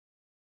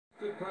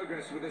Good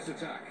progress with this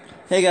attack.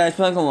 Hey guys,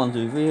 welcome on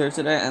to here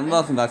today, and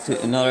welcome back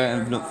to another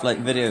Infinite Flight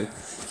video.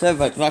 So,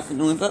 back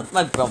to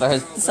my brother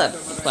has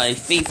decided to play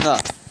FIFA.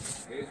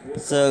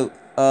 So,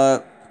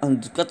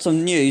 I've got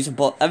some news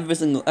about every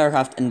single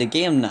aircraft in the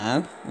game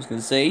now, as you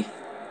can see.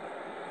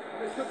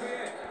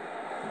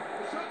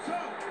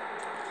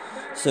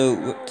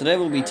 So, today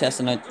we'll be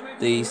testing out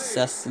the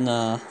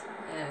Cessna.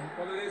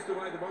 Well, it is the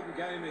way the modern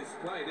game is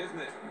played, isn't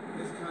it?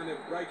 This kind of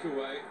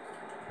breakaway,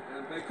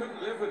 and they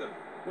couldn't live with them.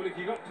 Well, if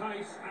you got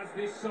pace, as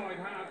this side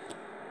have,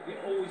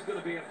 you're always going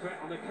to be a threat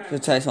on the counter.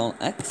 The Cessna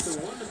X.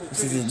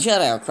 This is a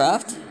jet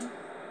aircraft. Some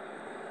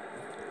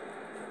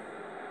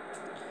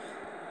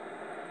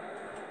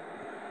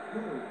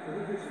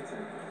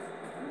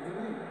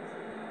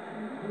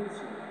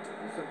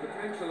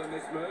potential in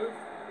this move.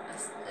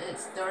 It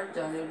started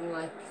downloading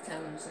like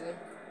 10 minutes ago.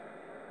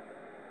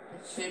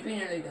 It should be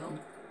nearly done.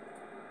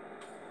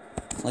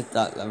 Like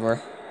that lever.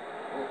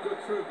 Oh, good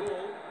through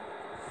ball.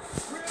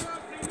 Real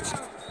opening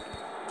now.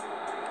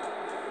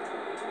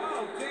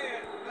 Oh dear,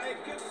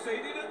 they've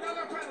conceded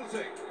another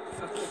penalty.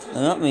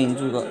 And that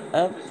means we've got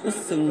every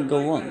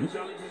single one.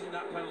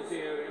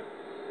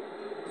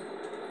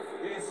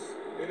 Yes,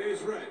 it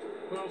is red.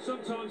 Well,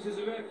 sometimes as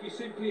a ref, you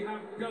simply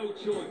have no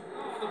choice.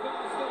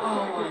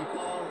 Oh my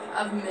god,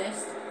 I've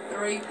missed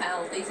 3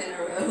 penalties in a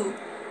row.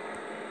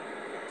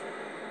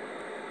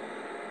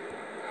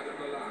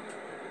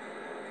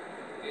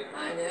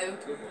 I know.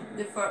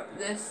 The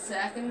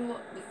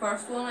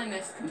first one I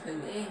missed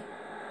completely.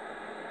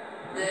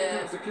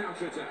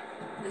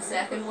 The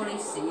second one he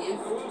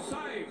saved.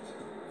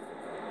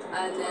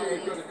 And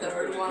then the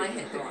third one I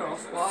hit the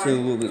crossbar.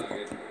 So we'll be.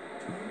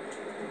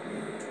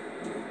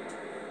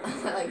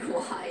 Like,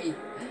 why?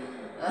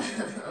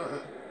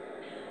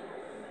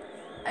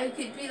 I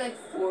could be like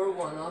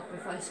 4-1 up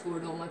if I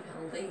scored all my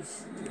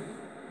penalties.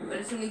 But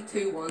it's only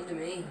 2-1 to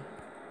me.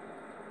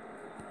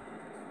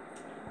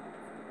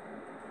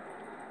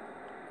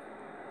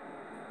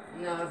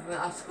 No,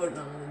 I've scored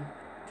none of them.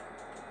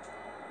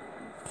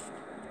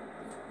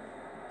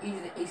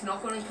 He's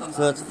not going to come back.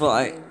 So that's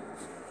fine.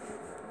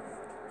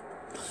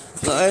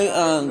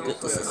 So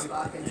get this.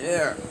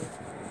 Yeah.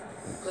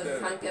 Because I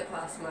can't get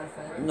past my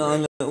friend.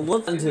 No, it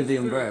wasn't into the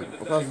umbrella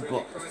because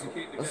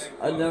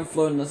I'd never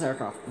flown this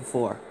aircraft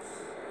before.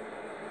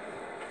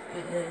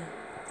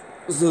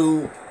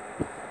 So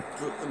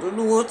I don't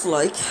know what it's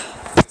like.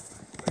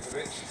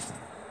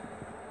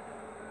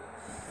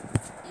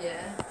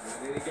 Yeah.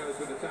 And here he goes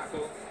with the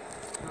tackle.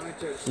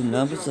 So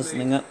now we're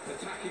listening up.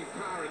 Attacking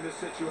power in this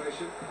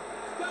situation.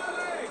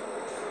 Sterling!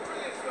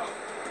 Brilliant stuff.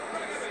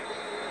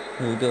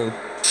 Here we go.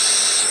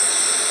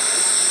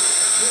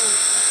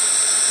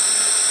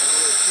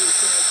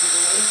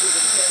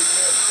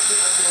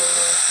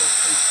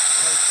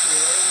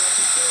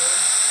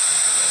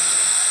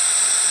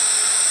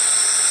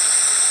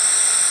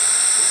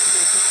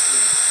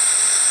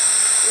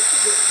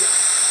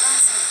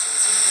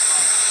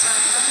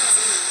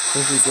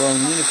 This is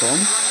Ground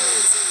Unicorn.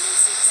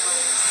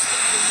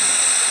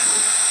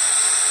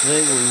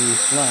 Today we'll be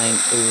flying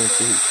over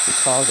to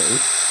Chicago.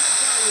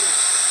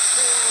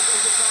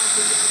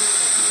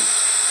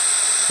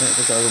 Not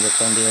Chicago, but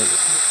San Diego.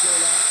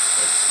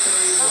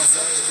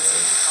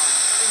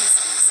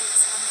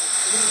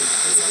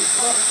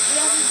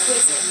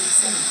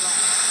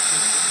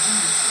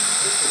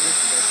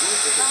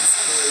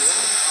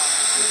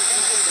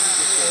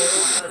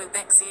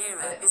 Quebec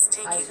Sierra is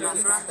taking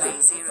off runway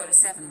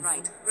 07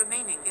 right,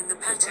 remaining in the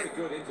pattern.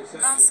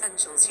 Los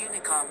Angeles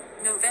Unicom,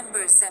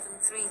 November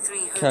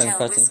 733 Hotel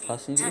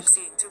Whiskey,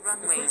 taxiing to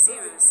runway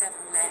 07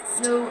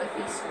 left. No, if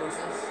he scores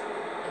us.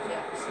 If he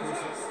actually scores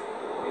us.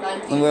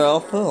 And we're all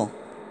full.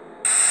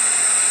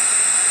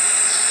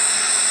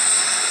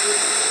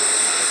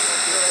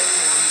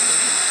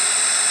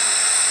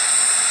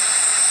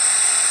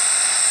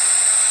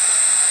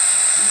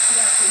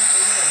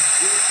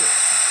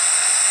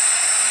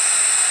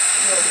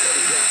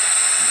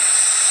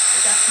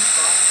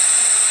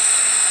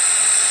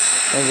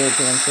 I'll go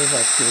to answers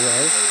actually,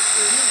 guys.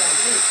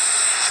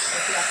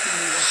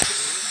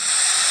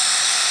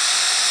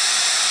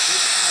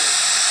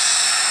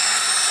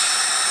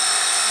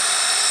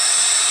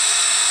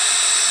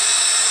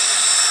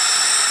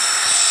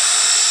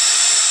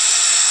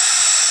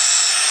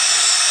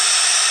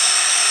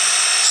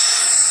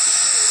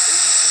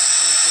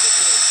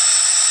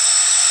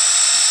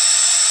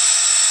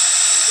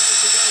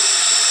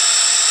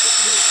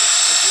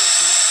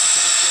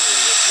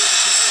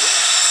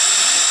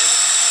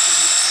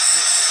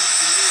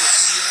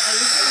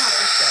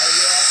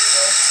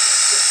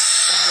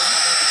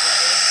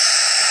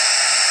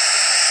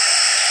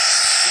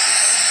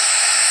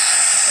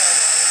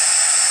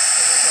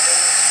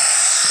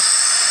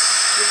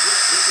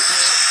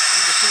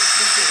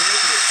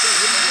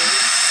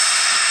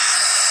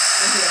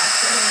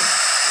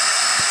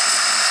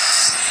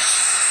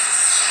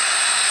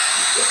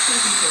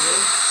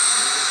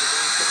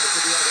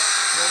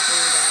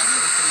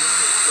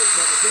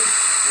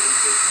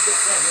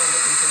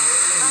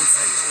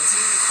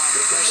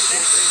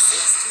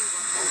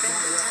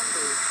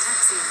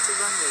 taxiing to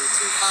runway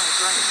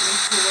 25 right.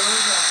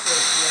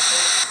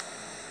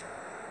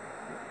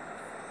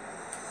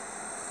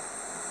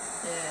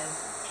 Yeah.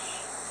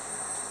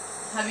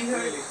 Have you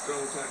heard? Really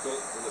strong tackle,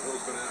 and the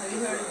ball's gone out. Have you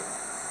heard?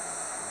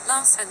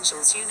 Los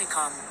Angeles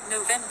Unicom,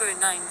 November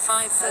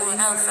 954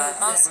 Alpha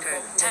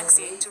Oscar,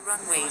 taxiing to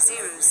runway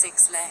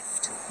 06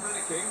 left.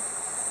 Panicking.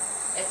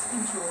 Its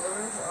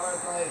controllers are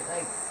about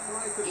like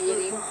Tries to £80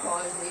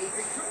 slip each.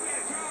 It could be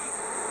a chance.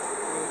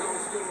 Well, the goal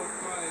scored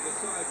by the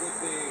side with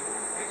the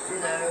extra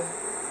No. man.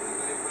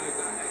 And they've made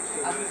that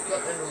extra I've man got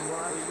the count. number.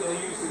 Well, you've got to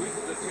use the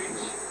width of the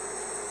pitch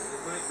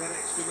and make that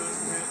extra man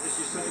count, as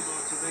you say,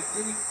 Martin. They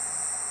didn't.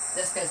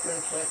 This guy's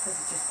gonna quit because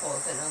he just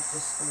paused it and I've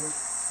just scored.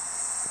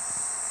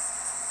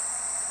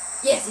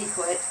 Yes, he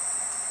quit.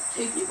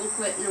 2 people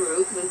quit in a row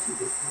because I'm too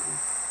good for him.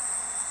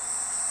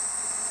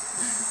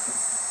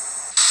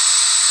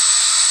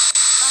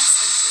 Los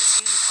Angeles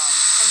Unicom,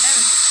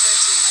 American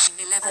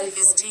 3911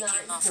 is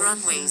taking off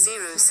runway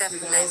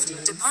 07 left,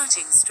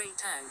 departing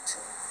straight out.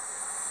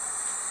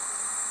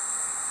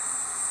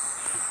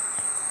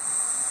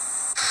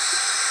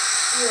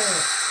 Yeah.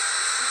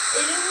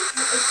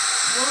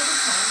 It's one of the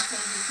time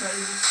things is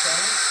ready to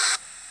start,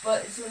 but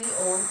it's only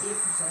on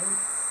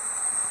 8%.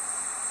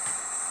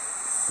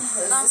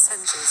 Los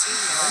Angeles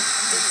Unicom,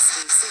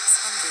 Dynasty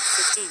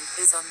 615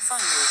 is on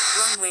final,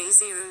 runway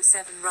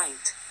 07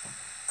 right.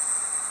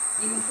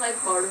 You can play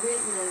part of it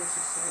and then it's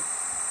just like,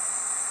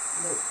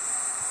 nope.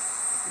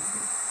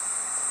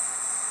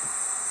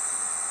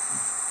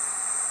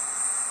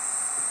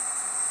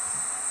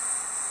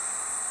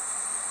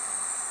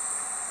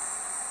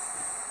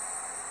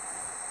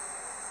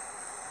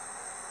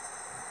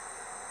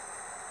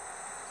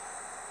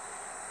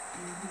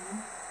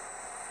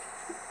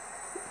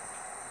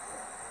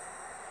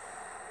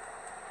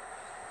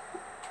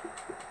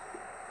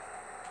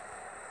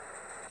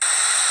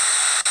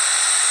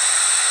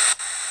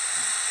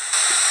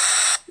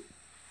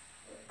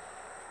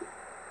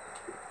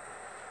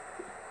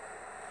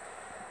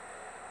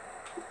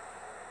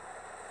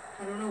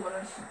 I don't know what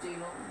I should do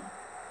now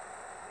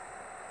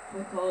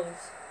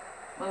because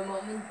my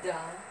mom and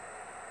dad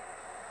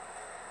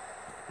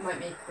might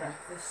make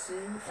breakfast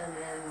soon and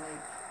then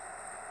like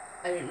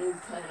I don't know to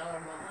play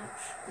another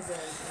match because then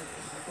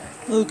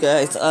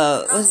Okay, what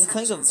do you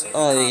think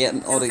of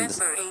getting all these?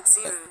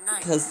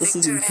 Because this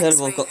is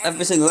incredible, I've got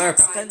every single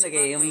aircraft in the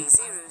game,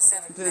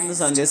 including the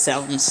Sunday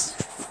Sevens.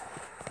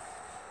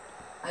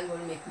 I'm going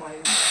to make my own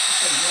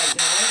breakfast right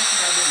now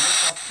because I made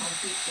myself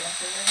pancakes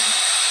yesterday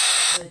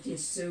and it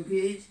tastes so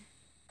good.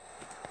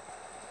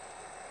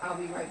 I'll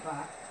be right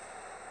back.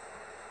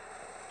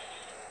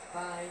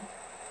 Bye.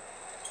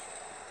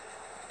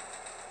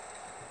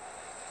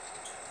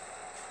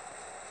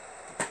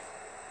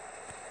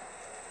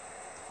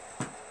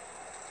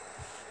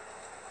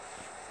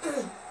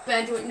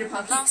 Ben, do you want your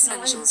pancakes Los now?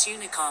 Angeles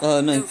Unicom,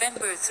 Oh, no.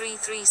 November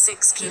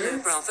 336 Kilo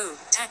Bravo,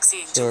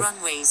 taxiing to Sure.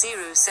 runway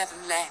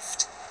 07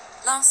 left.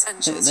 Los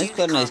Angeles They've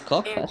got a nice Unicom,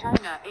 cockpit. Air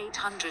China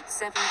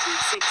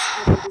 876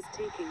 Heavy is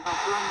taking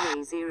off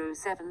runway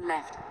 07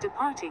 left,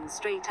 departing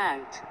straight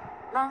out.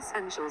 Los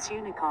Angeles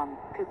Unicom,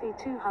 Cathay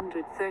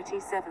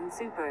 237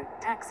 Super,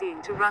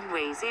 taxiing to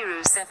runway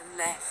 07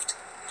 left.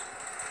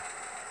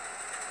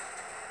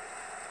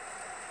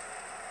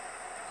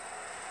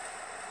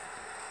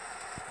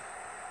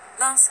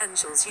 Los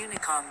Angeles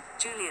Unicom,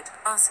 Juliet,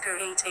 Oscar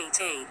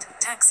 888,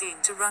 taxiing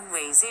to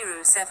runway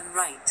 07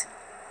 right.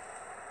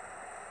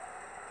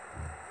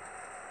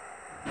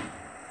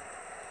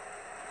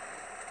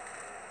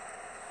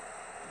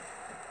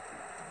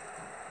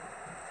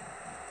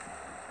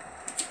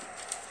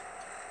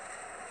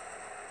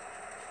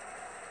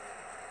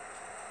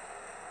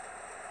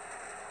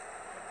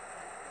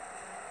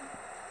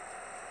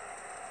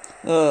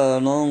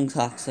 Long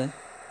taxi.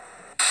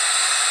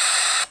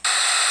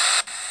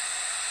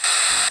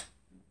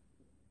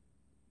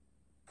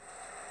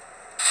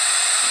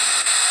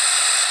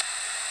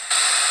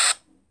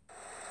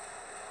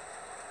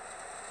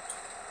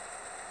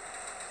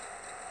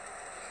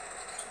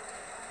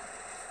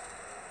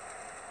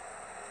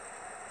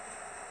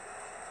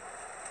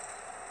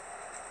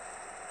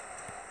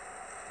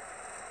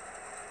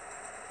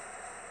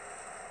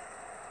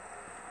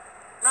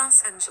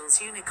 Los Angeles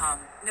Unicom,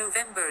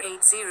 November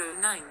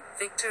 809,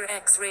 Victor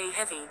X-Ray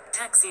Heavy,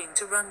 taxiing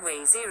to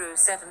runway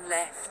 07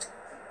 left.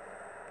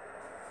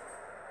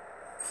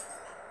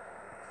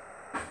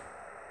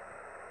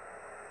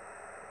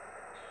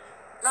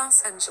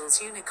 Los Angeles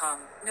Unicom,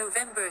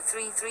 November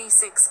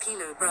 336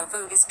 Kilo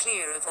Bravo is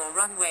clear of all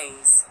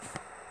runways.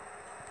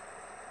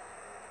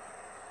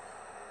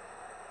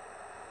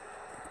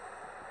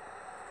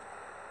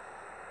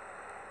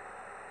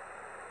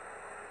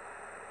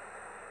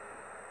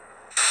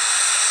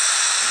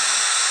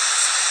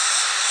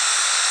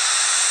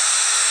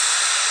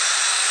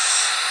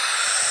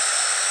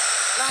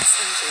 Los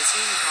Angeles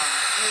Unicom,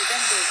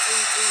 November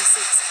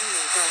 336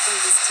 Kilo Bravo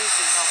is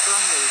taking off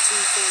runway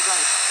 24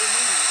 right,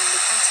 remaining in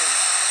the pattern.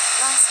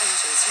 Los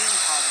Angeles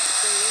Unicom,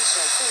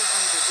 Croatia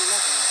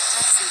 411,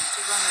 taxiing to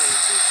runway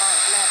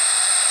 25 left.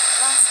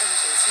 Los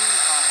Angeles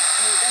Unicorn,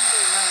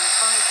 November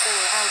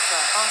 954 Alpha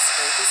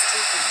Oscar is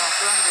taking off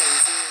runway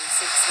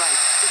 06 right,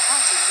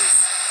 departing east.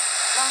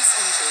 Los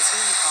Angeles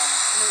Unicorn,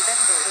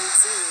 November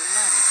 809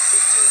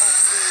 Victor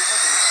X-ray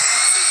Heavy,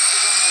 taxi to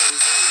runway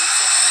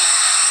 07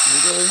 left.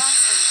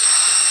 Los Angeles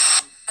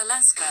Unicorn,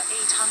 Alaska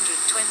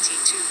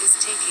 822 is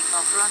taking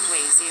off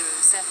runway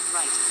 07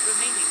 right,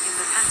 remaining in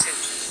the pattern.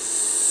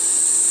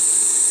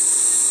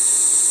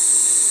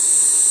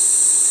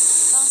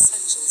 Los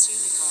Angeles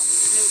Unicorn,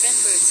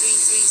 November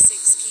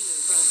 336 Kilo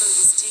Bravo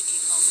is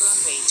taking off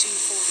runway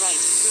 24 right,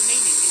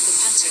 remaining in the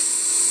pattern.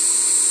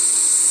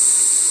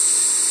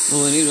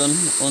 Oh, we need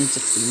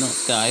 160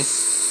 knots,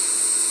 guys.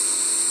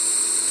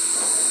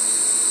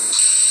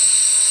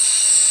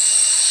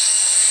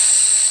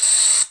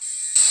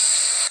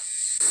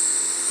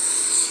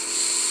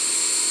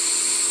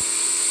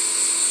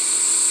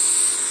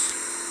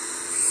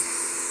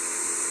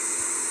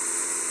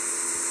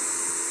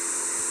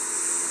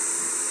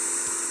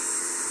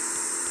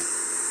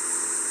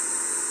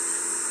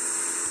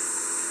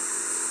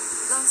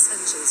 Los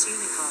Angeles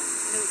Unicorn,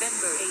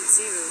 November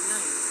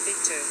 809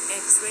 Victor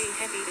X-ray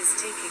Heavy is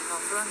taking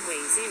off runway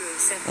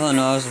 07. Oh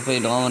no, I was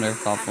afraid the odometer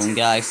problem,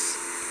 guys.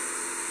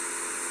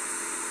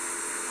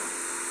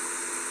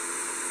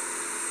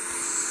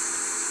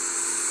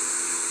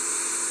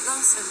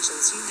 Los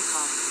Angeles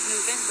Unicorn,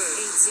 November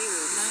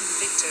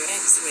 809 Victor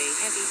X-ray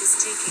Heavy is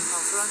taking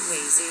off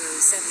runway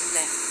 07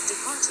 left,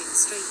 departing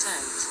straight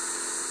out.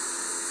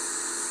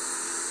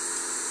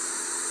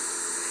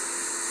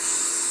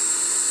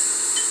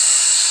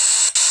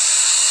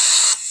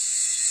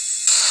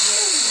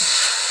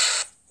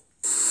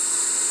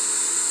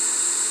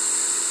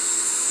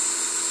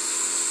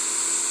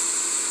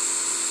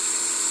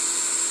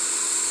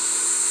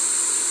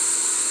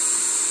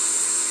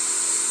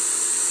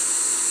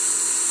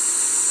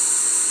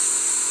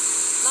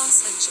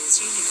 Los Angeles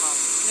Unicorn,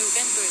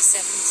 November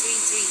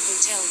 733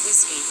 Hotel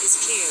Whiskey is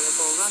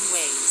clearable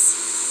runways.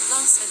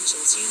 Los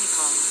Angeles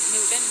Unicorn,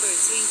 November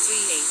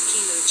 338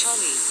 Kilo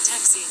Charlie,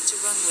 taxiing to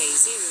runway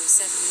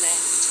 07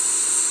 left.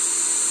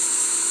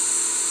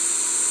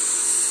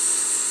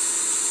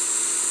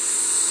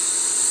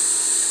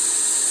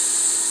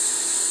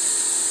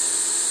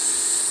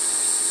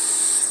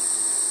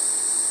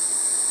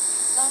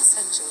 Los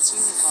Angeles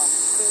Unicorn,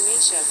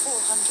 Croatia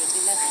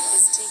 411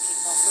 is taking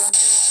off runway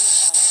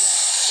 25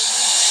 left.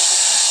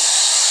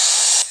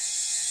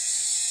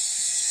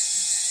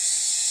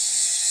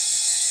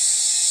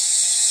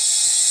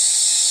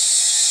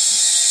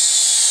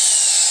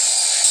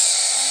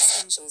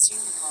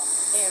 Unicorn,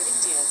 Air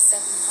India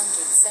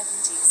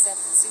 777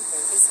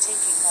 Super is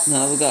taking off.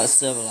 No, we got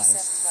stabilized.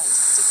 Right,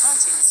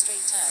 departing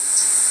straight out.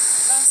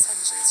 Los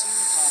Angeles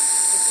Unicorn,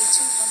 the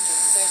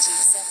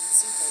 237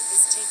 Super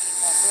is taking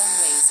off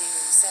runway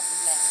 07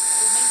 left,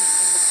 remaining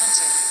in the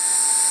pattern.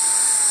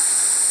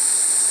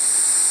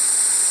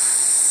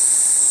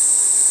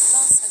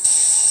 Los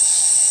Angeles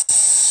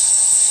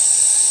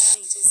Unicorn,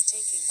 8 is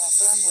taking off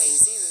runway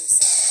 07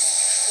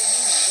 left,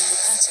 remaining in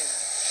the pattern.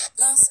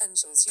 Los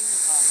Angeles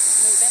Unicorn,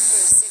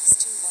 November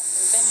 621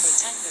 November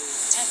Tango,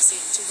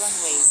 taxiing to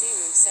runway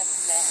 07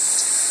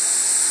 left.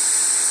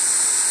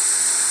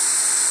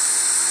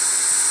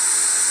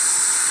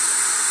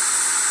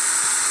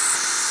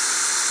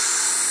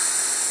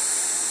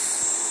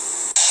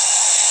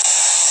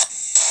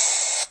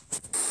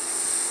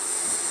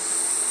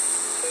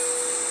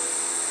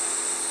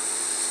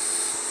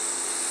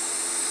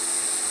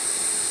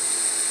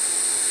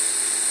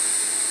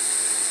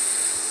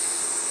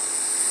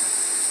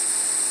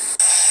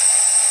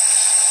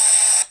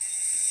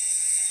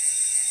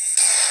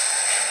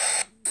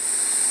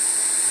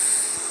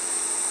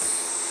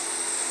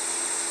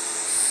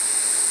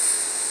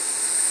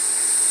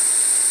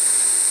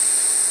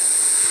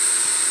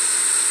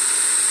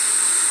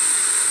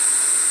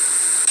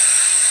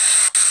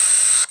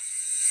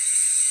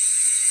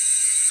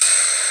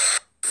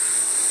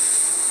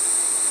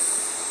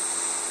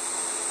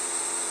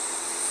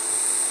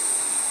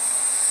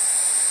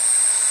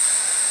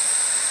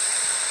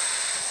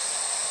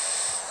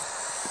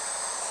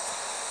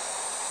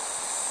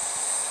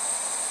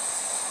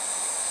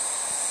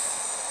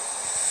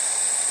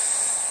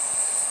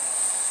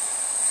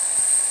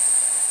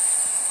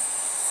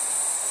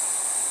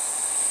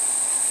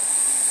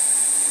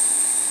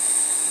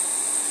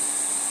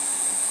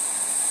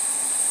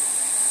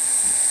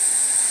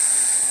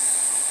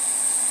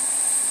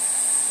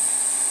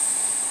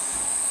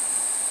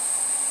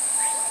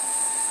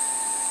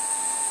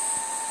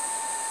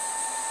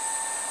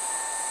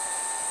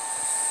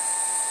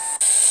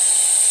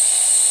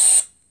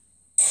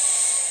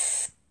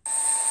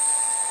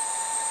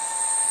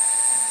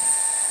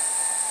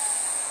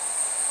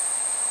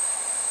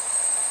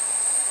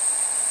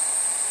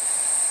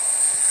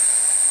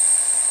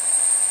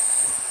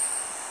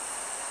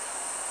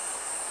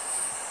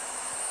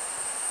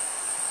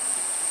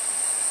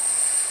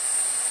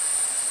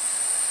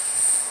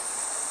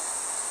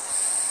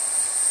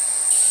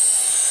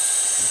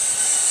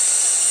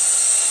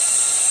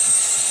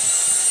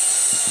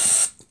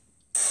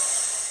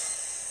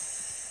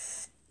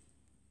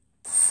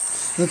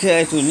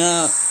 Okay, to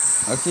now,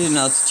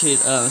 altitude,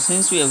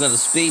 since we have got a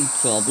speed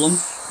problem.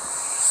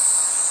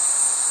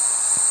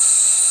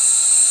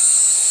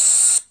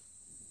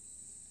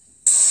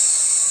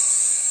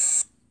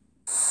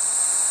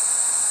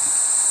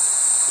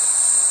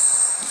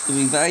 It's going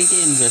to be very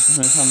dangerous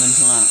when we come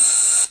into that.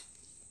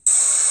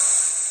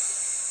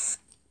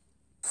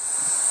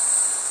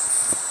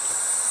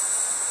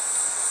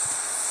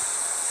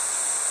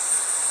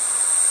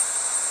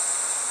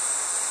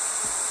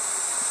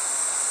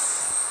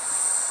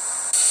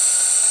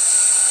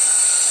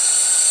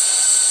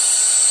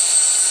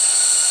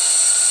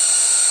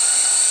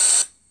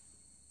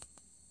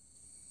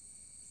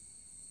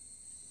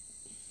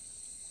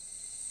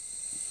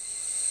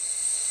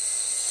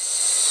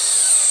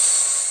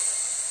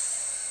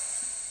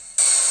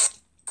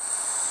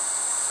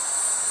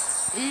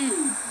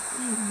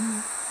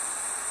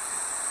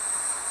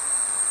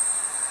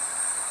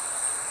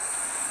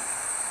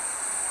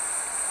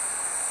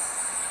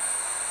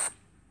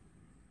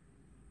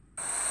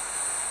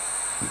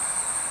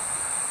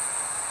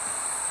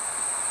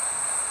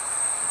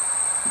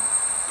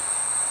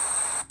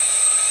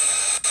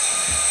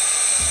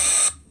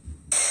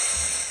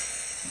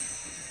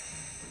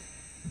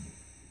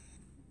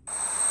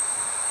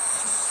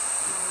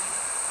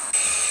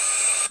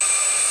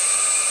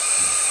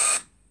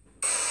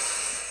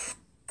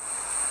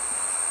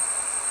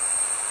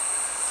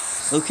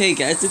 Okay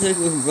guys, looks like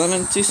we've run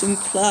into some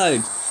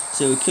clouds,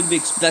 so we could be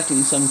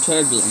expecting some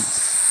turbulence.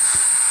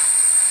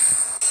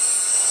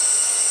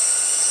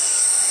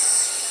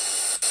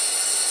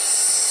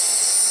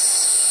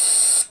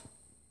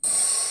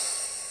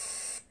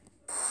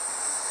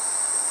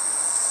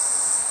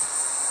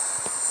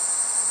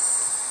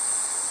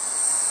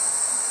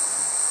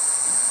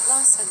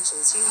 Los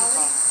Angeles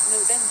Unicorn,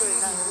 November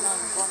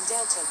 991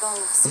 Delta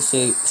Golf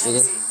So,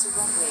 taxi to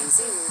runway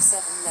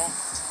 07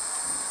 left.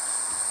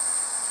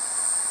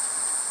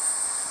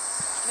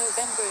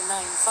 November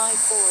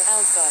 954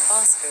 Alpha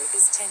Oscar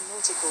is 10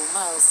 nautical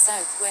miles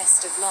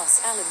southwest of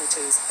Los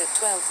Alamitos at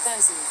 12,000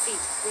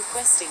 feet,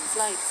 requesting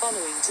flight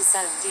following to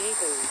San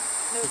Diego.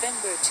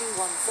 November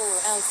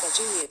 214 Alpha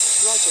Juliet,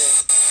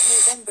 Roger.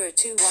 November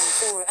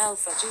 214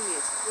 Alpha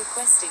Juliet,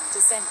 requesting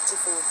descent to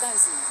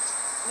 4,000.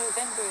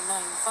 November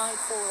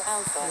 954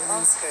 Alpha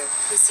Oscar,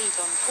 proceed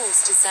on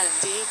course to San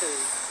Diego.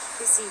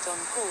 Proceed on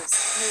course,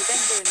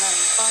 November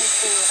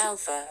 954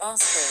 Alpha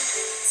Oscar.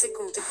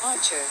 Sickle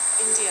departure,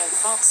 India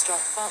Foxtrot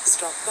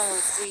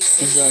Golf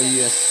 36. This is our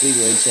US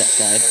Speedway jet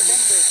guide.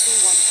 November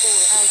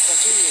 214 Alpha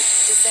Juliet,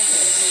 descend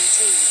and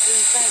maintain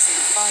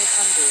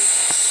 3,500.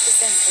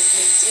 Descend and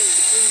maintain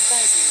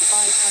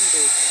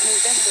 3,500.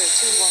 November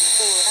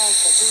 214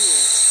 Alpha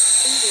Juliet.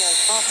 India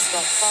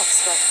Foxtrot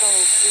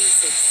Golf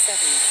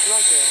 367,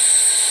 Roger.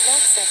 Lot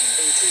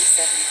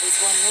 787 is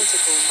 1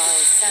 nautical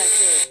miles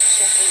south of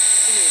Sheffield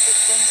Field at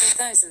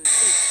 20,000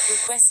 feet,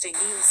 requesting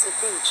Eels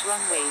approach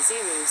runway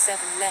 07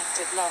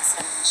 left at Los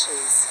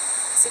Angeles.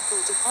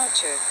 Sickle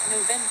departure,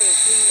 November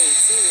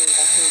 380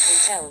 Echo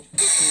Hotel,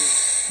 Whitney.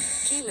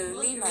 Kilo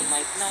Lima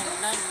Mike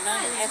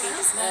 999 Heavy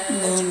is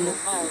 9 nautical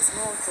miles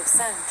north of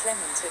San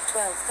Clement at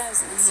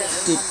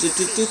 12,700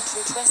 feet,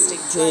 requesting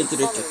flight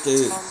following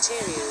to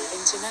Ontario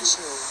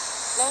International.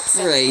 Lot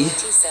 787,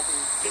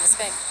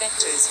 expect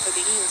vectors for the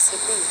Eels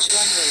approach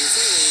runway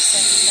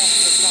 07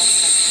 left at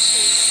Los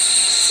Angeles.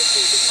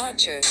 Sickle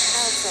departure,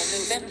 Alpha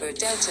November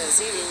Delta 01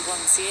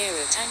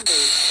 Sierra Tango,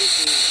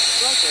 Whitney.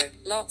 Roger,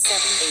 Lot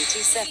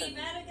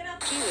 787.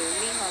 Kilo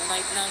Lima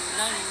Mike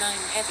 999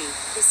 Heavy,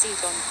 proceed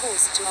on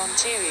course to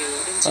Ontario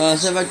International.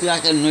 So back to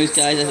that noise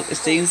guys, it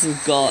seems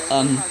we've got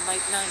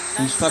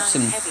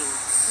construction. Heavy,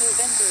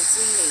 November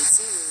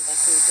 380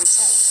 Echo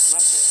Hotel,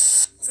 Roger.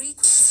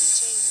 Frequency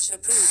change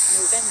approved.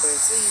 November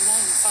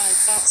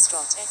 395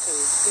 Foxtrot Echo,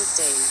 good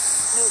day.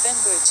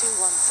 November 214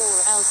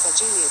 Alpha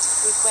Juliet,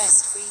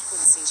 request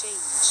frequency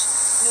change.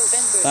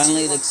 November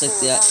Finally, looks like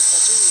the Alpha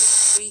Juliet,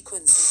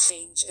 frequency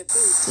change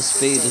approved. The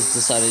speed has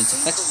decided to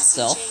fix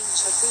itself.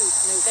 Change approved.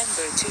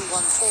 November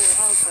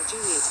 214 Alpha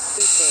Juliet,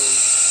 good day.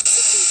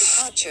 Sickle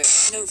departure,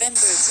 November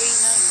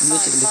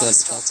 395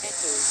 Foxtrot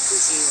Echo,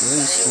 with you.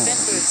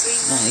 November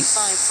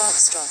 395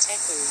 Foxtrot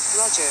Echo,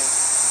 Roger.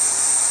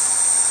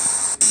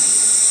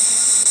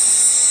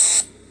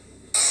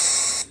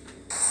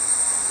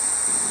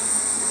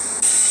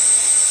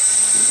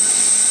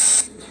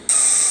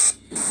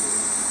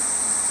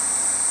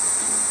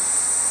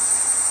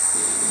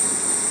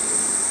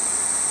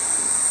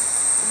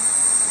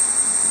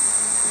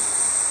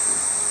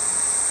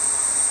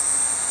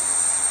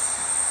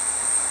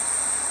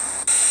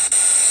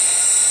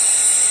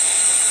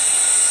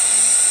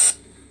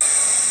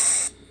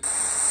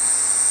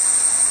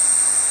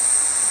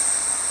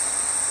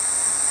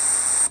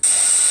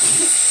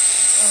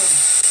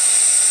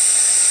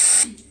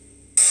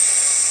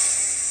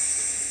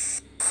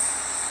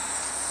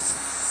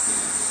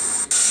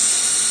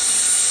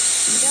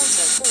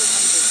 Delta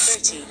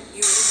 430,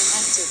 you're in an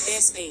active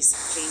airspace.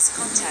 Please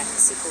contact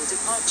Sickle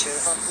departure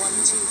on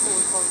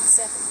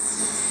 124.7.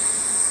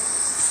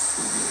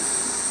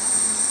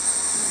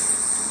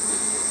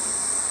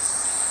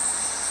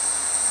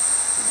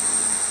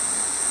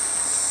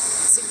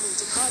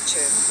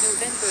 departure,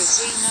 November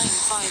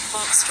 395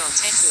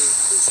 Foxtrot Echo,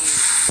 with you.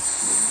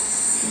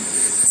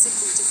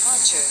 Signal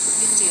departure,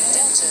 India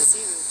Delta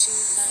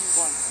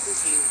 0291,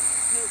 with you.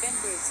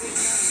 November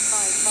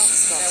 395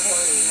 Foxtrot Echo,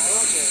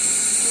 roger.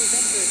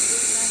 November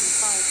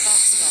 395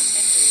 Foxtrot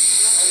Echo,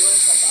 roger.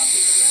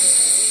 India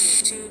Delta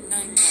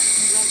 0291,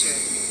 roger.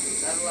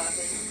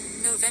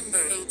 November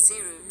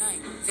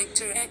 809,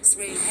 Victor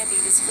X-ray Heavy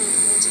is 4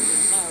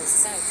 nautical miles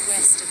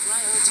southwest of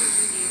Ryalta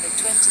Uni at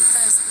 20,000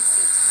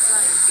 feet,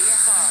 flying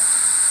VFR.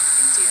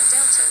 India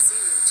Delta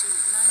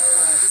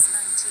 0291 is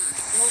 19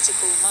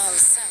 nautical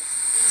miles south,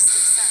 east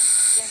of San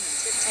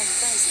Clement at 10,000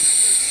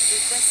 feet,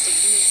 requesting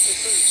wheels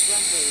approach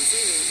runway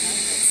 09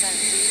 at San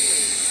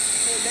Diego.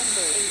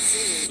 November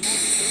 809,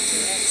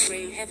 Victor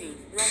X-ray Heavy,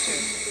 roger,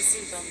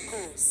 proceed on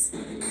course.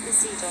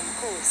 Proceed on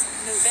course,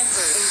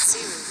 November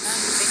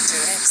 809, Victor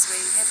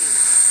X-ray Heavy.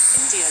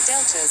 India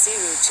Delta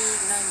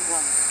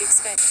 0291,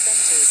 expect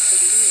vectors for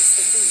the wheels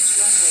approach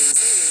runway 09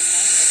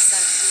 at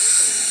San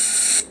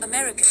Diego.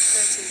 American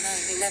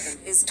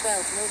 3911 is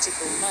 12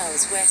 nautical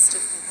miles west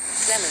of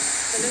McClellan,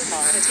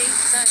 Palomar at 8,100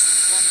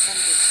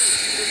 feet,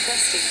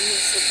 requesting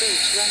wheels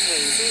approach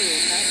runway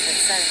 09 at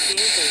San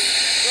Diego.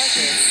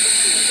 Roger,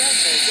 India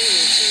Delta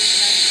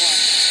 0291.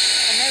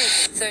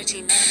 American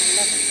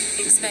 3911,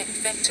 expect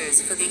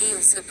vectors for the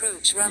EOS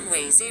approach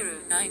runway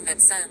 09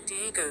 at San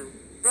Diego.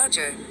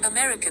 Roger,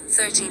 American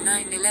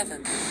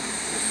 3911.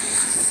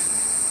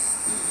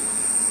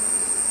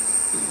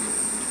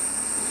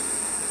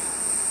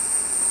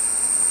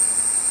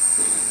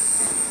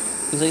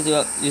 Looks like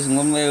they're using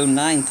runway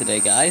 09 today,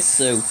 guys,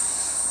 so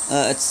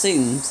it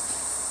seems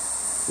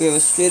we have a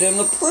straight on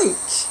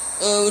approach.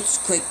 Oh, it's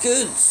quite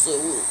good, so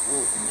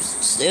we'll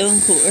stay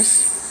on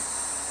course.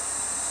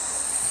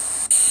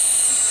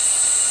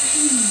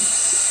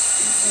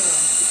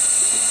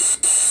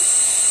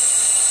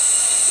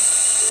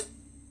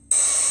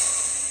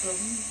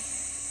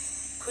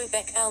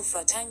 Quebec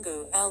Alpha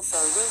Tango Alpha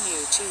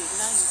Romeo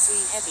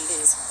 293 Heavy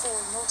is 4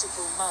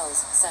 nautical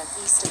miles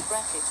southeast of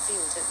Brackett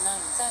Field at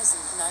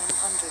 9,900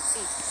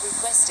 feet,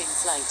 requesting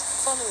flight,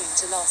 following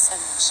to Los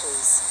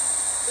Angeles.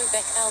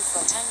 Quebec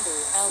Alpha Tango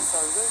Alpha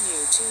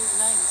Romeo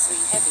 293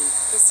 Heavy,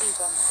 proceed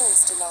on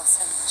course to Los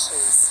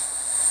Angeles.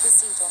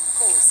 Proceed on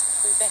course,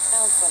 Quebec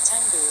Alpha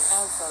Tango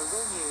Alpha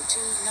Romeo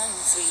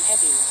 293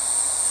 Heavy.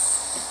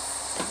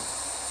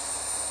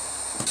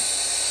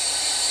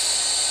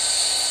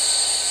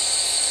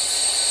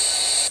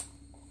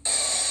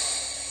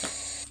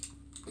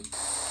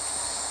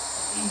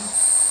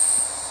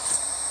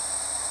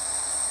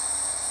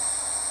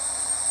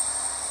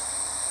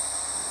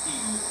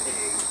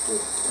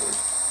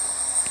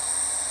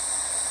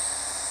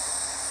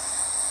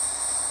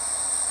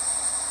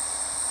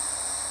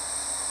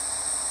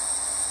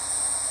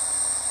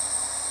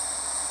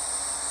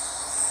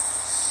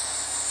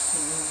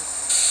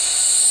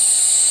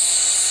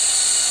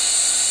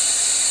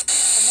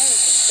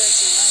 American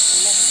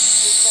 3911,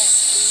 request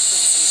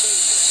frequency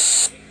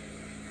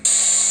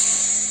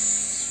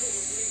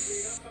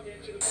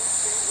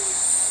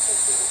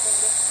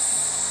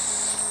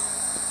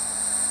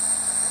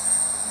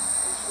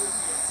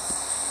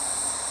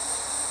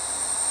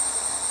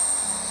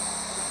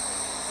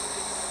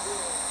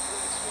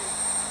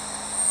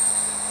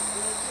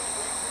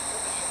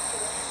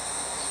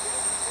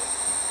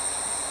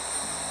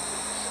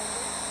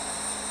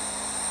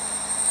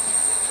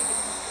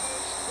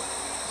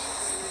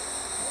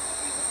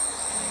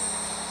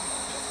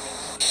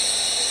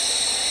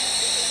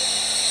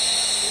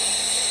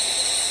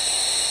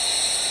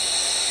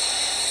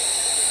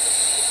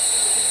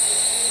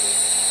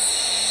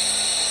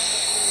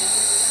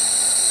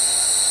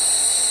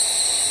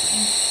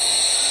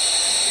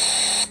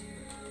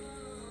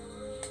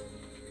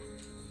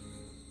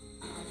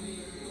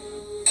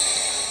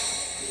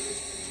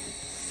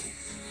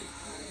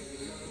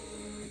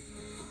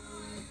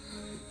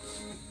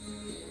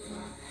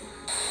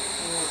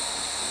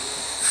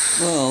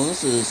Well,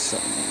 this is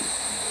something.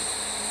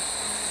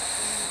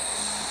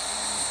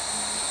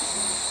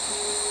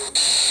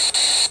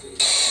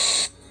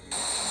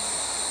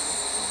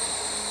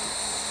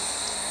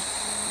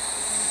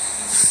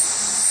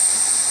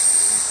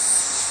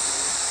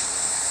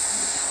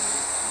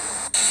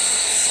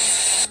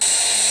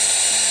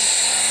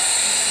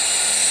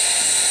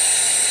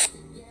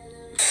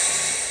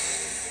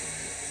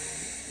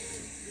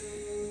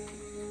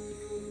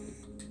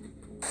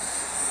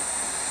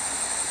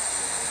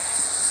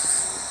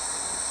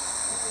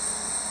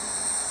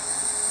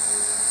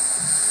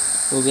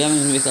 Well, we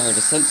haven't really started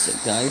to sense it,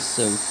 guys,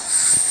 so...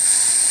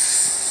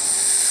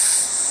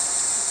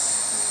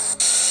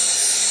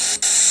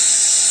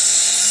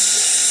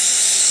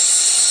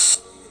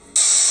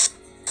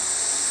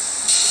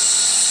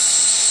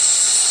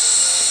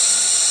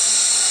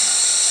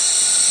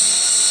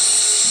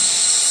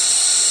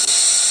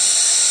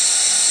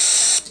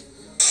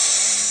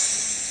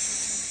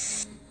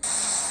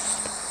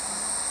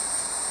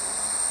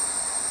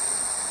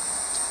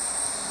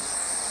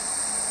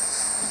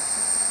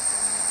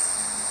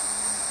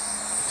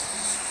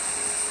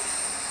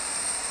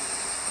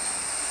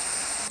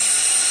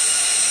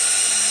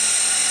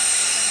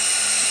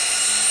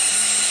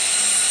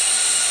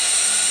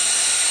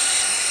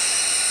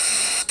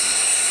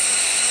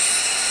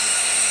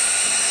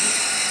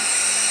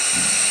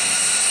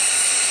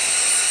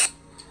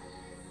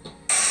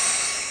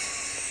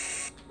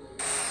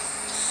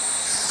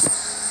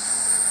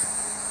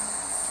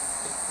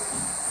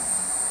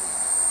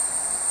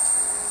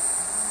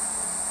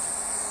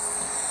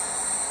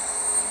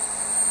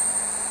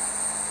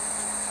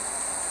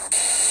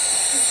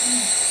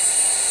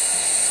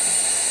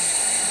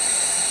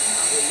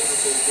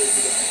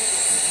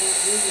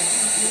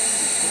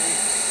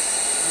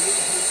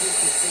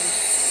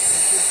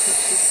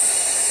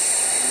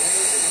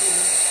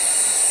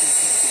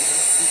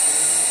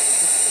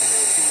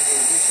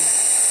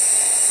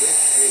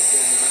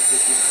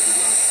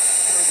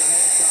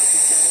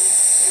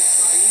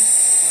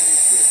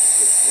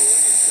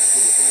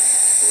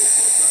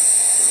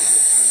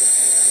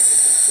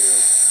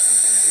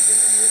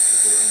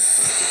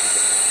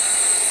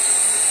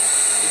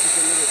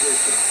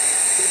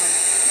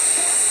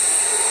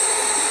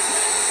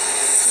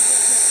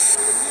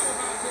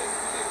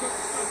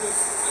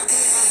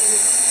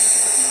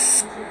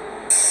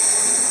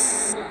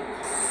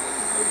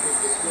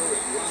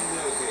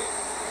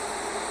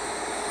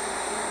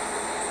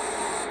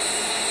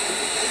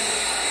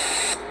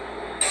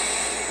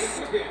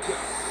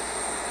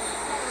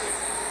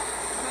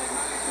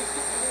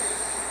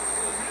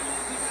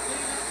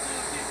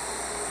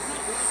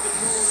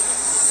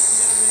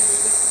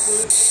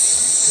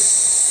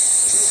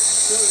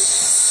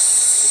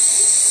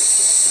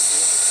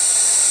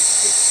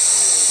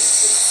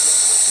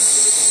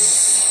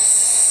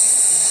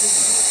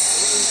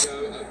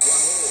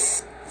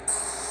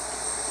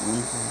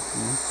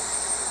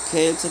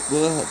 Okay, looks like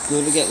we're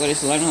going to get ready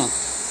to line up.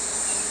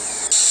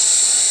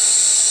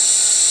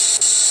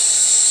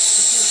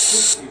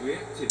 He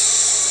reacted. It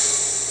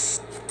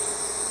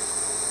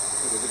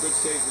was a good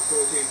season,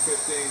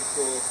 14-15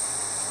 for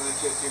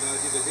Manchester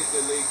United. They did the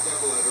league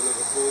double over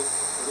Liverpool.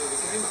 Although the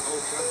game at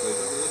Old Trafford,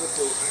 and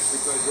Liverpool actually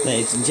played really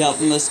Ladies and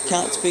gentlemen, this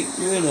can't speak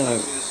winner.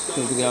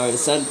 Going to go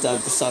sent down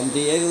to San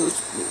Diego.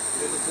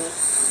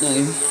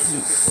 No,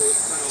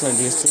 San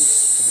Diego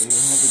State.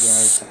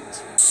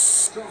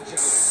 strong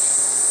challenge.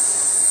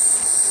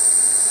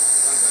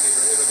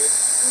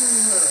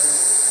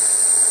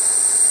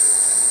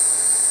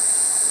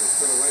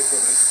 Got away from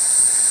it.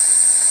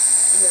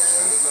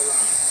 Yeah. Adam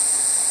Milan.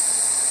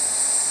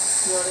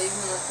 Not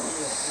even a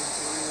funny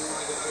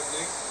Find an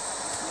opening.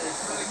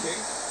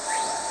 Panicking.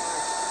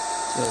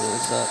 So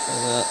there's that,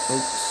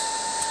 folks.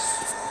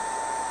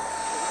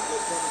 That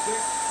looks promising.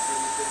 And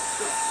he's been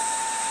stopped.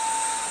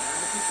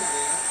 And if you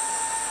carry out.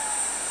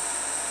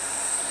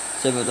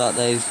 So about that,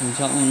 ladies and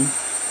gentlemen,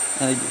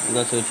 I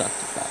forgot to attract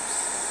the flaps.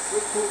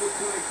 Good forward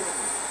play from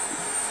them.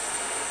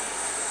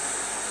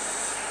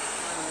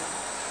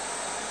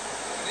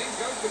 And in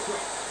goes the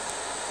cross.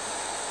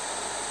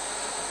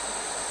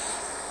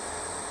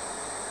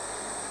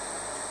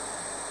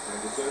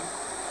 Anderson.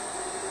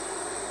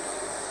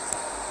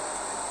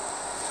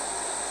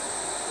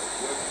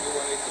 Working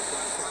away to try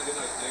and find an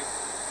opening.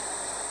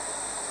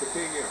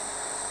 Coutinho.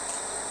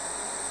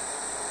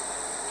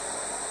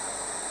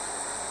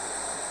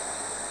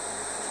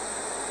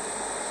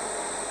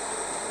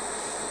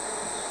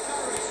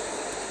 Curry.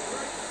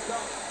 Great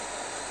stop.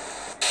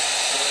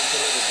 Going to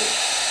Liverpool.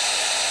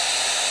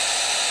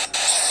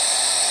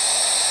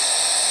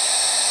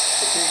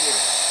 Coutinho.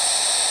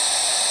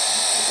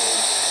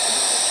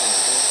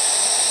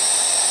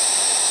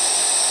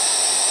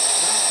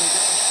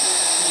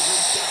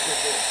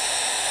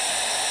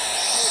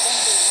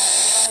 November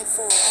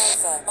 954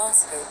 Alpha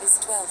Oscar is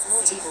 12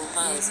 nautical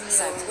miles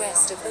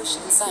southwest of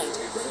Oceanside,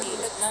 windy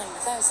at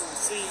 9,300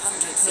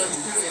 feet,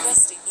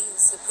 requesting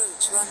east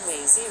approach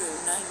runway 09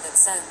 at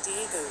San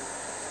Diego.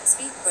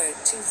 Speedbird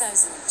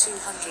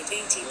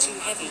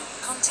 2282 heavy,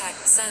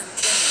 contact San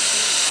Clement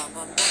Unicom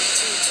on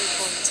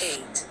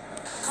 122.8.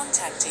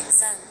 Contacting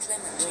San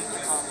Clement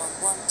Unicom on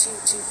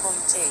 122.8.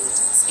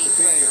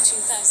 Speedbird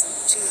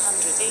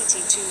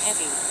 2282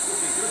 heavy.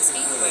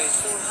 Speedbird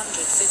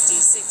 456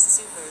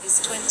 super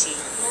is 20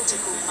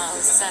 nautical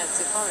miles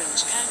south of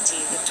Orange County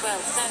at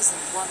 12,100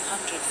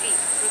 feet,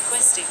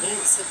 requesting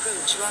east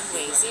approach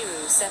runway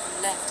 07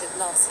 left at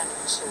Los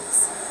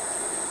Angeles.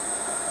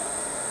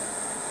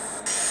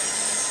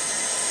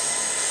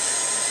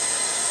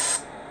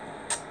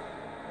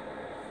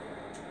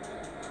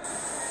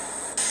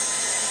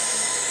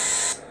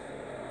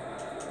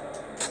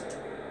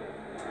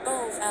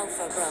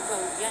 Alpha Bravo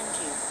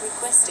Yankee,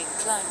 requesting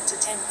climb to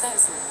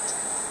 10,000.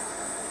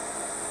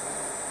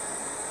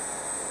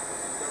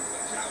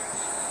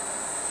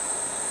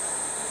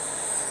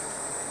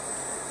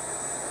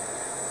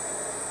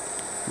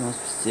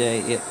 Must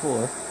stay at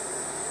 4.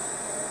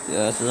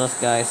 Yeah, so that's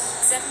guys.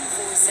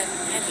 747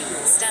 heavy,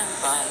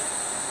 standby.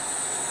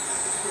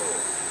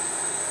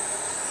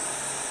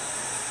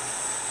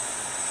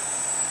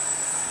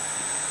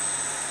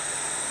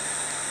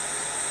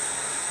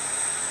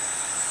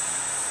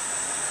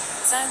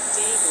 San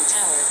Diego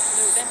Tower,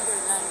 November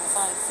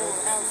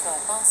 954 Alpha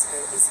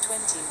Oscar is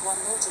 21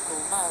 nautical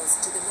miles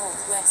to the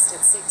northwest at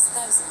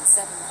 6,700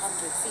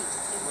 feet,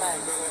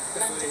 inbound,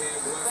 London,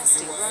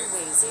 requesting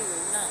runway 09.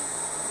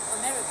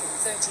 American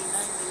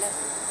 3911,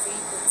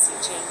 frequency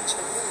change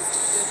approved,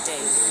 good day.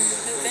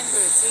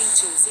 November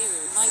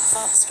 320 Mike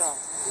Foxtrot,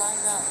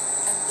 line up,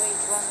 and wait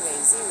runway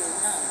 09.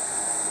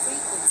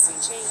 Frequency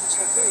change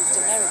approved,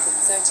 American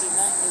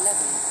 3911,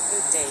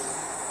 good day.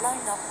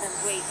 Line up and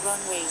wait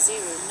runway 09,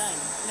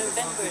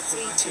 November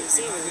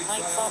 320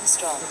 Mike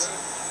Foxtrot.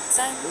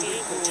 San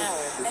Diego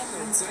Tower,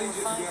 Emirates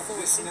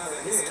 454 Super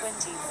is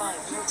 25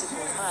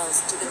 nautical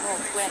miles to the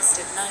northwest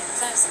at 9,100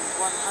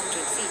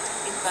 feet,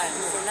 inbound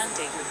for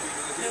landing.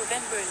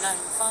 November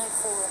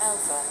 954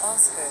 Alpha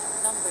Oscar,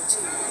 number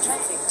 2,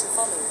 traffic to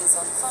follow is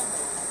on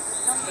final.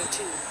 Number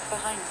 2,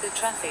 behind the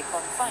traffic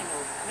on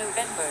final,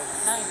 November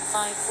 954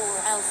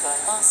 Alpha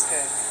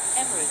Oscar,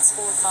 Emirates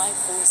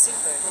 454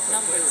 Super,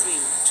 number 3,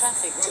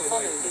 traffic to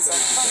follow is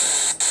on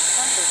final.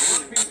 Number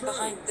 3,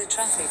 behind the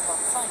traffic on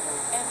final,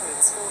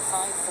 Emirates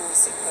 454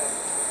 Super.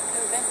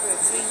 November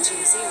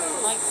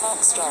 320 Mike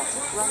Foxtrot,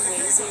 runway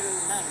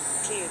 09,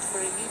 cleared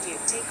for immediate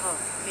takeoff,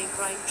 make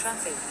right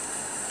traffic.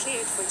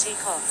 Cleared for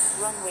takeoff,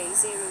 runway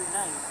 09,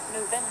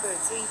 November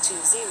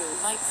 320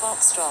 Mike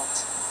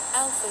Foxtrot.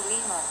 Alpha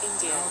Lima,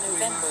 India,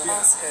 November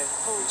Oscar,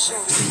 hold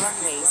short,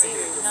 runway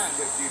 09.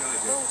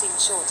 Holding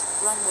short,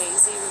 runway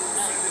 09,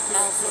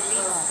 Alpha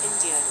Lima,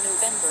 India,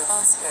 November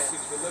Oscar.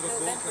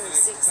 November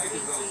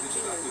 633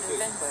 Kilo,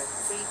 November,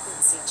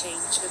 frequency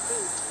change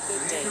approved,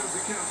 good day.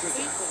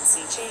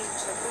 Frequency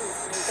change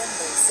approved,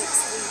 November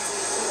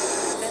 633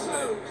 Kilo,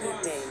 November,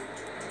 good day.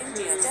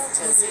 India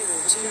Delta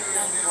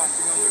 0291,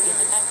 you're in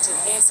an active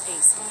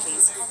airspace,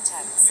 please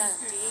contact San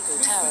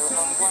Diego Tower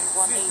on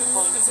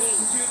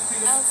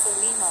 118.3. Alpha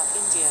Lima,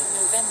 India,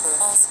 November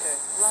Oscar,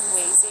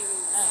 runway 09,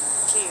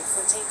 cleared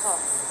for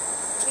takeoff.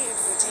 Cleared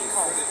for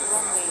takeoff,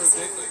 runway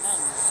 09,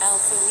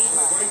 Alpha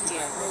Lima,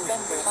 India,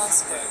 November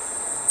Oscar.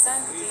 San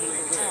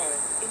Diego Tower,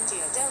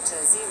 India Delta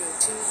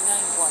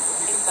 0291,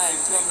 inbound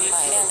on the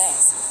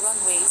ILS,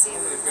 runway 09.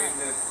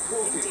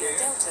 India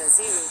Delta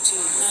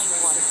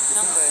 0291,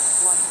 number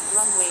 1,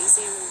 runway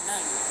 09,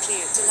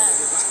 clear to land.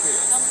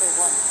 Number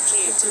 1,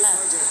 clear to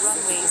land,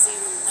 runway 09,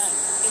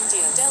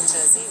 India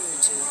Delta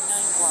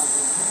 0291.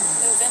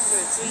 November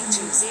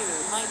 320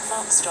 Mike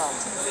Foxtrot,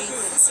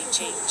 frequency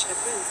change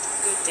approved,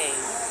 good day.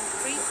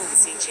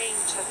 Frequency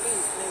change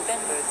approved,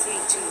 November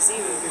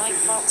 320 Mike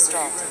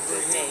Foxtrot,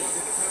 good day.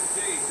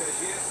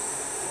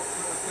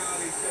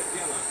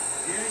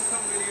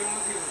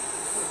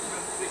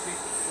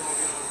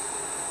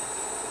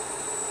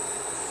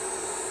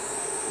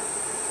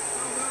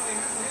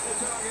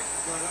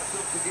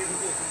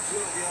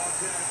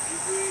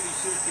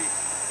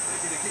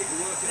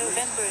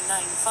 November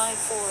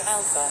 954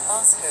 Alpha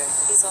Oscar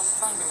is on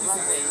final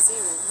runway 09.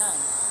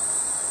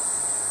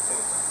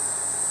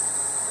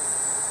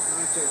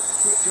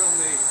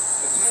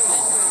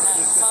 November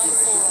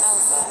 954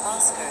 Alpha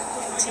Oscar,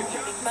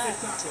 continuing inbound.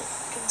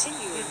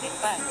 Continuing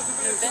inbound,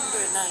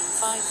 November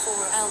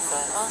 954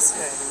 Alpha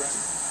Oscar.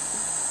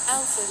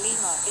 Alpha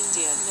Lima,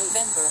 India,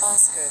 November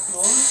Oscar,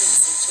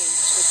 frequency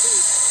change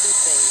approved, good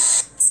day.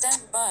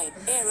 Stand by,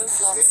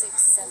 Aeroflot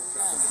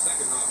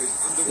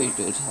 679. We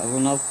don't have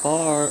enough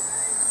power.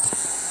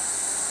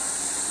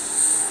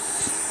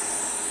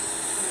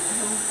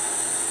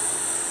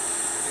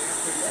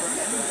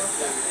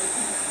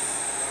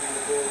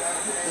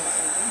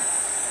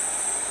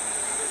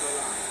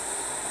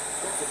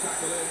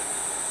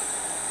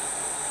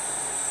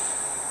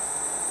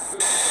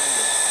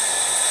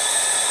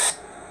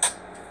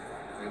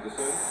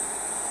 Anderson.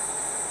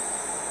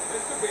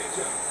 It's the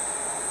pitcher.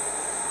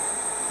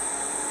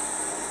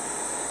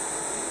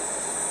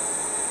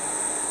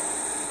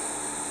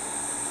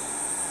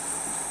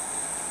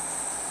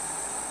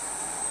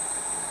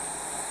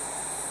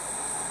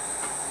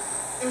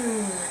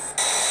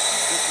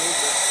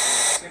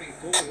 Getting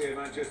forward here,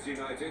 Manchester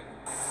United.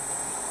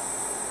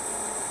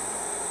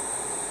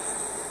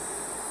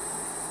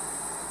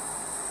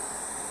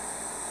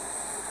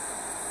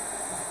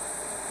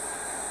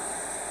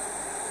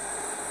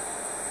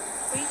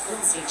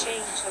 Frequency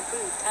change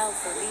approved,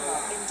 Alpha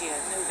Lima, India,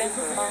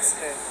 November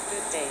Oscar,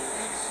 good day.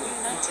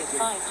 United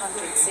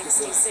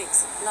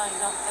 566,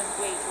 line up and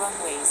wait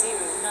runway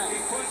 09.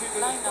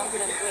 Line up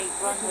and wait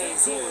runway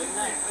 09,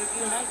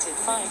 United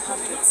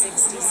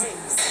 566.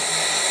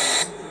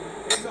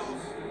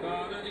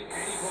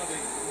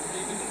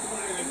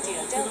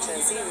 India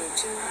Delta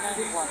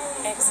 0291,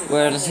 exit.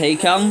 Where does he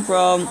come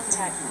from?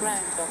 Contact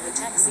ground on the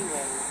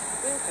taxiway.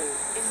 Wilco,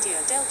 India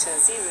Delta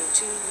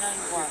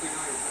 0291.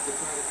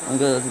 I'm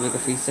gonna make a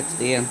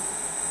 360 in.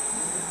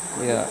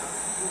 Yeah.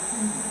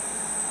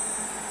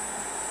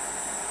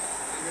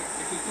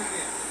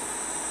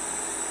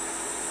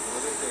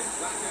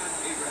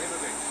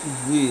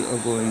 We are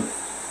going to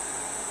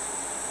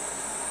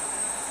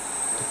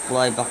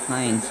fly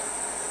behind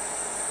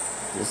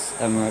this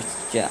Emirates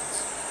jet.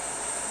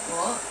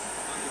 What?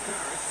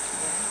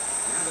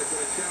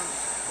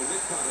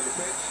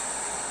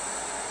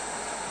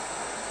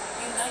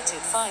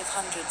 United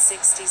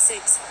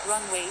 566,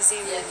 runway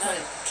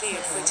 09,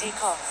 cleared for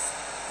takeoff.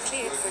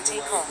 Cleared for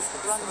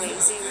takeoff, runway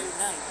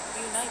 09,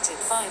 United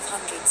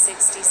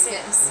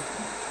 566.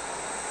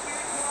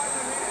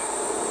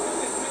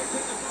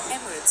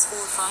 Emirates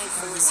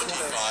 454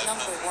 Super,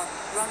 number 1,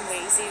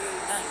 runway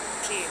 09,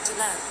 cleared to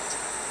land.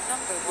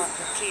 Number 1,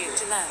 cleared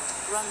to land,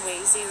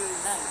 runway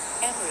 09,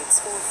 Emirates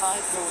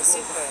 454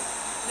 Super.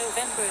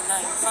 November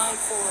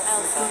 954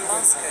 Alpha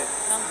Oscar,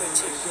 number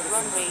 2,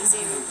 runway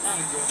 09,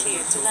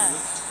 cleared to land.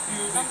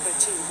 Number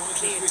 2,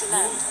 clear to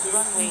land,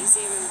 runway 09,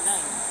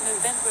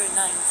 November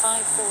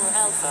 954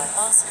 Alpha,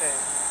 Oscar.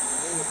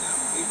 Forward now,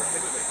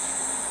 Ibrahimovic.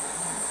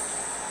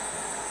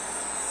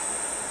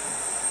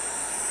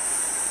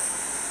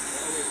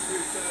 Well, we're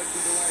 2/3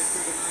 of the way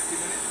through the 90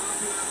 minutes, half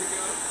an hour to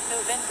go.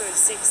 November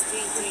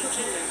 633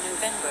 Kilo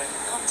November,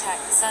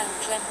 contact San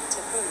Clement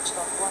approach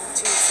on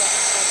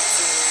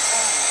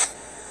 127.05.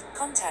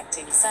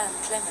 Contacting San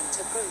Clement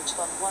approach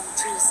on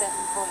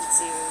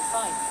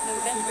 127.05,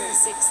 November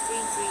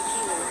 633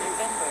 Kilo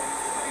November.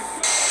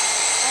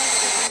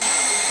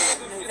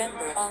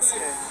 November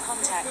Oscar,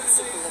 contact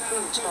Sickle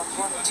approach on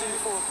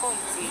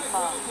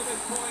 124.35.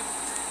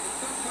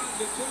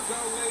 Sometimes a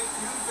two-goal lead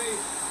can be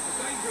a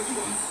dangerous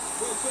one.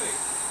 We'll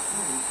see.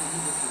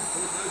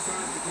 There's no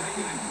signs to take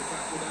an extra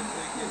back, I don't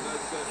think, in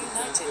those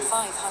United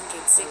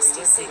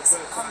 566,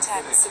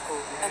 contact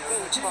Sickle,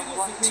 approach on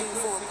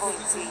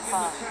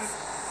 124.35.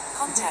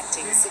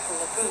 Contacting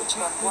Sickle approach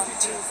on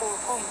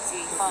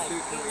 124.35,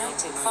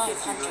 United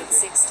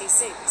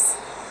 566.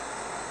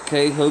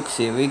 Okay, folks,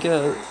 here we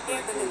go.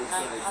 Air balloon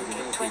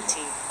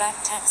 920,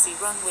 back taxi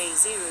runway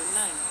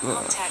 09,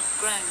 contact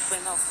ground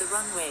when off the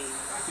runway.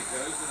 Back it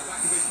goes, and the back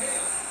of his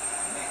heel.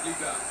 Neatly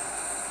done.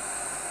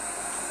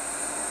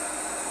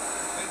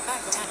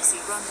 Back taxi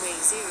runway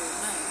 09,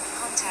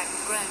 contact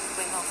ground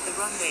when off the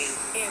runway,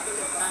 air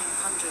balloon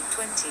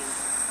 920.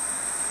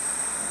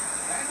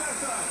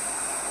 Anderson!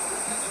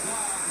 Look at the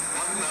flag.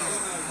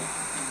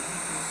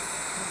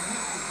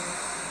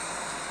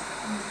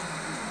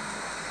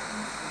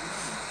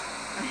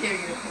 I hear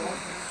you call.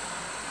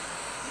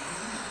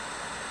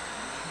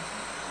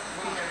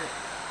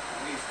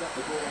 He's got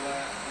the ball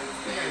there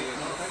in the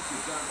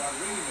offensive zone by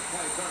reading the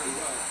play very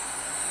well.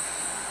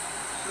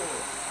 Sure.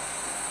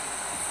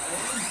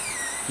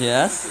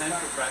 Yes?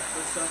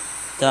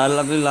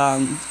 That'll be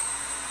long.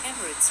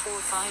 Emirates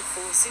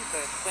 454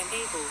 Super, when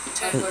able,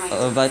 turn right.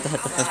 We're about to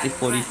hit the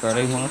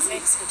 50-40-30 mark.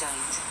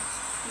 Expedite.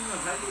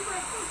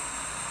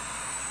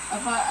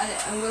 I'm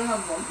gonna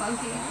have one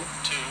pancake.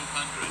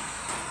 200.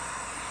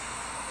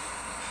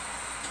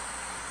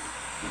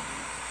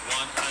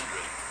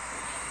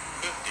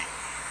 150.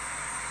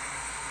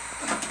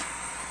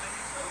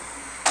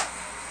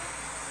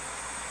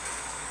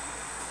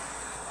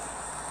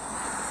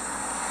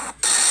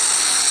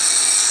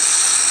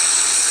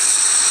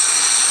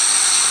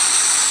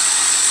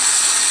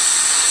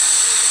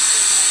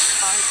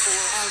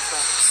 Alpha,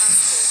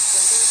 Oscar,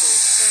 when able,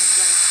 turn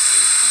right,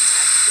 in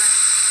contact ground,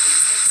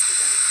 please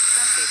expedite,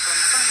 traffic on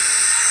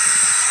runway.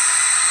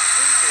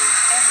 Able,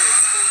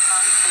 Emirates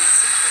 454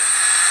 Super.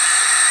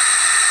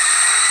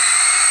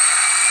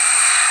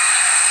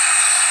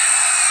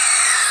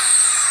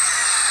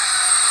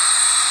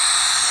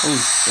 Oh,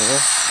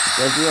 shit.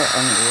 Did you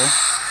on the wall?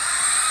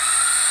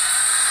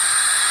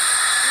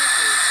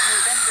 Able,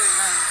 November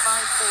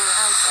 954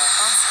 Alpha,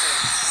 Oscar.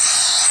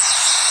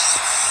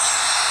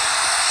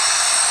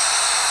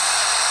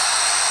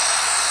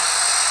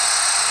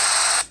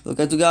 Look,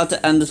 guys, we got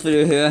to end this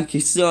video here. Thank you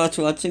so much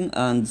for watching,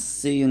 and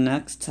see you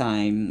next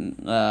time.